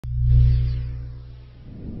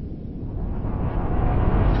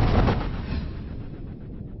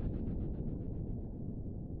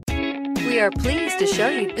We are pleased to show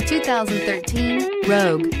you the 2013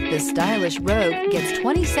 Rogue. The stylish Rogue gets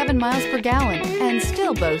 27 miles per gallon and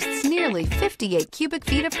still boasts nearly 58 cubic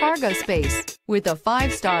feet of cargo space. With a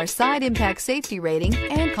 5-star side impact safety rating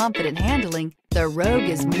and confident handling, the Rogue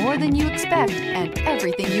is more than you expect and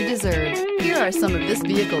everything you deserve. Here are some of this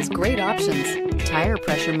vehicle's great options: tire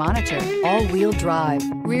pressure monitor, all-wheel drive,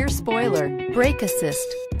 rear spoiler, brake assist,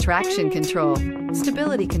 traction control,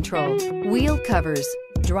 stability control, wheel covers,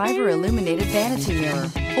 driver illuminated vanity mirror,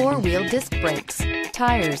 4-wheel disc brakes,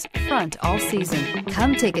 tires front all season.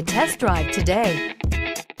 Come take a test drive today.